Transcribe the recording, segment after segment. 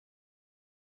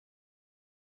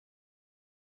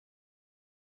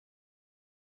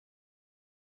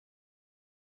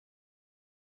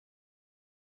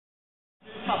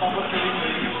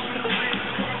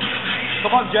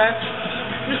Come on, Jeff.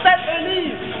 You said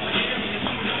early.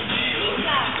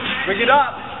 Bring it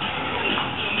up.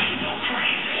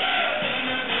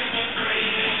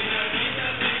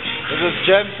 This is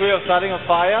Jem's way of starting a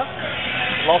fire.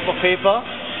 Lots of paper.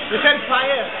 You said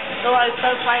fire. No, I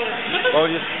said fire. Oh,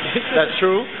 yes, that's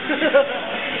true.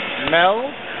 Smell.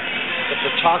 There's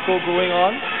the charcoal going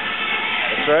on.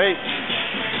 That's right.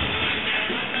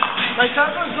 My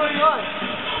charcoal is going on.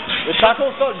 The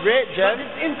charcoal's not red, Jem. But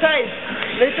it's inside.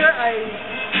 Later I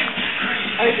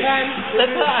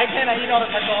can eat all the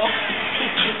charcoal.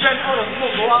 You turn all the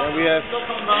smoke go out. Then we have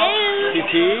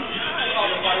TT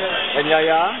and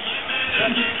Yaya.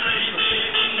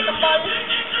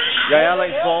 Yaya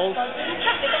likes balls. I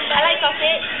like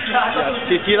sausage. Yeah,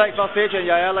 TT likes sausage and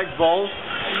Yaya likes balls.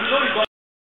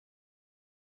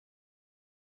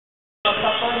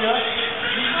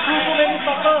 Too many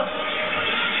suckers.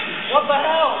 What the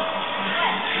hell?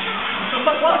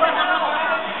 What the hell?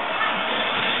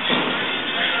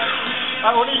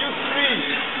 I only use 3.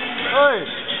 Hey,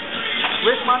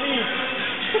 waste money.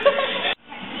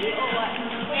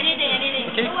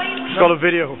 Anything. It's got a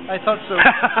video. I thought so.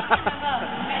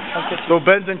 So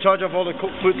Ben's in charge of all the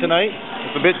cooked food tonight.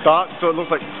 It's a bit dark, so it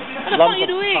looks like lumps of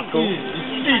charcoal.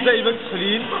 Is that even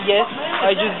clean? Yes,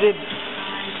 I just did.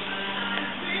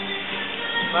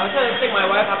 I'm trying to take my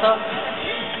wife after.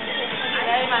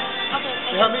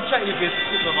 You help me check if it's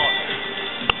cooked or not.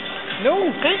 No.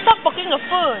 Can you stop poking the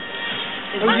fur?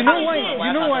 Oh, you know why?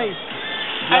 You know why?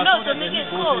 I know, to make it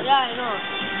cold. Yeah, I know.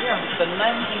 Yeah, the 19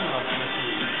 of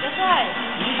That's right.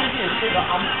 you need to take the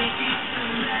armpit.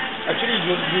 Actually,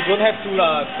 you don't have to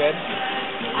Ben.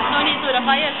 No need to. The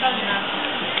fire is strong enough.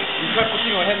 You try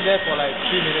putting your hand there for like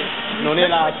 3 minutes. No need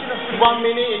lah. 1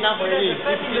 minute enough already. 1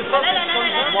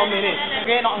 minute.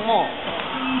 Okay, not more.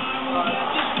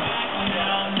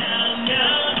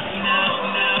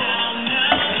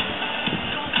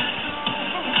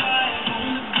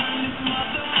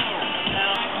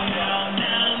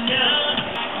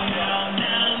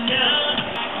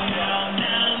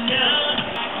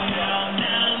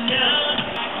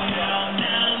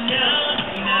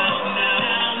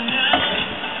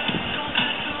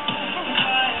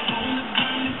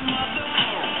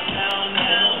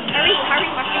 Hurry,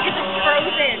 my fingers are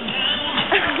frozen.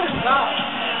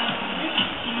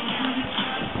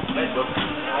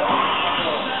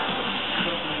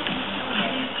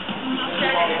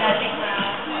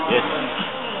 Yes.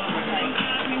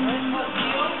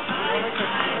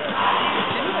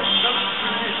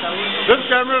 This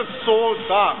camera is so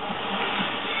dark.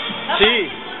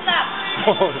 See?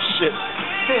 Oh shit.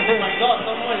 Oh my god,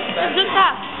 someone is bad. Good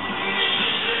stuff.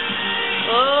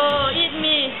 Oh, eat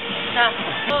me.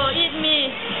 Oh, eat me.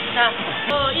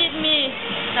 Oh, eat me.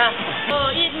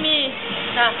 Oh, eat me.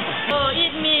 Oh,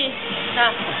 eat me.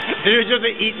 Did you just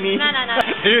say eat me? No.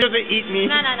 Did you just say eat me?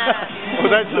 No. Oh,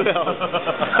 that's well.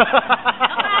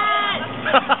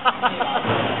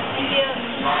 Thank you.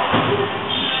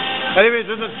 Anyways,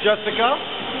 this is Jessica.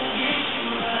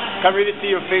 Can't really see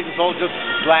your face, it's all just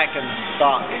black and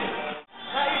dark.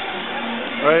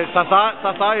 Alright,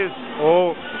 Sasa is...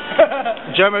 Oh.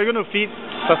 Jem, are you going to feed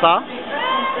Sasa?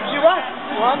 She what?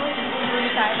 What?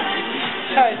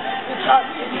 It's hot,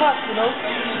 you know?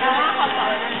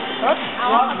 Huh?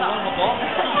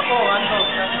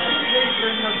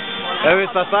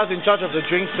 Anyways, Sasa's in charge of the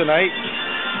drinks tonight.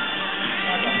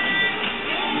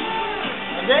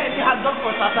 And then it's hot dog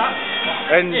for Sasa.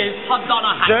 And It's hot dog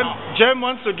or hot dog? Jem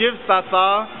wants to give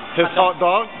Sasa his hot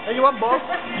dog. And you want both?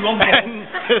 You want both? And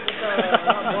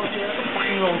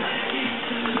Fucking wrong.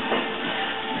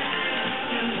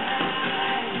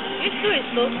 This food is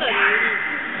toasted already.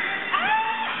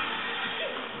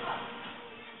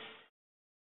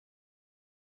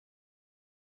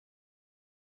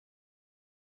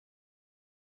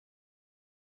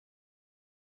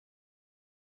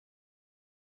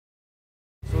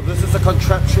 so this is the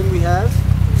contraption we have.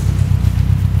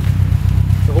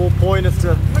 The whole point is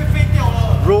to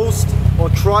roast or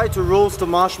try to roast the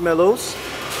marshmallows.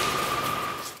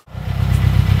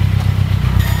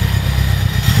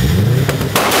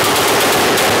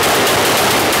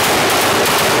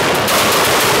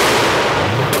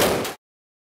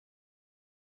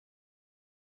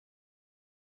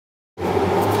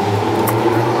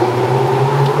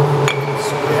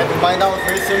 So we have to find out,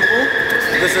 very simple.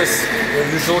 This is the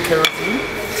usual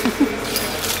kerosene.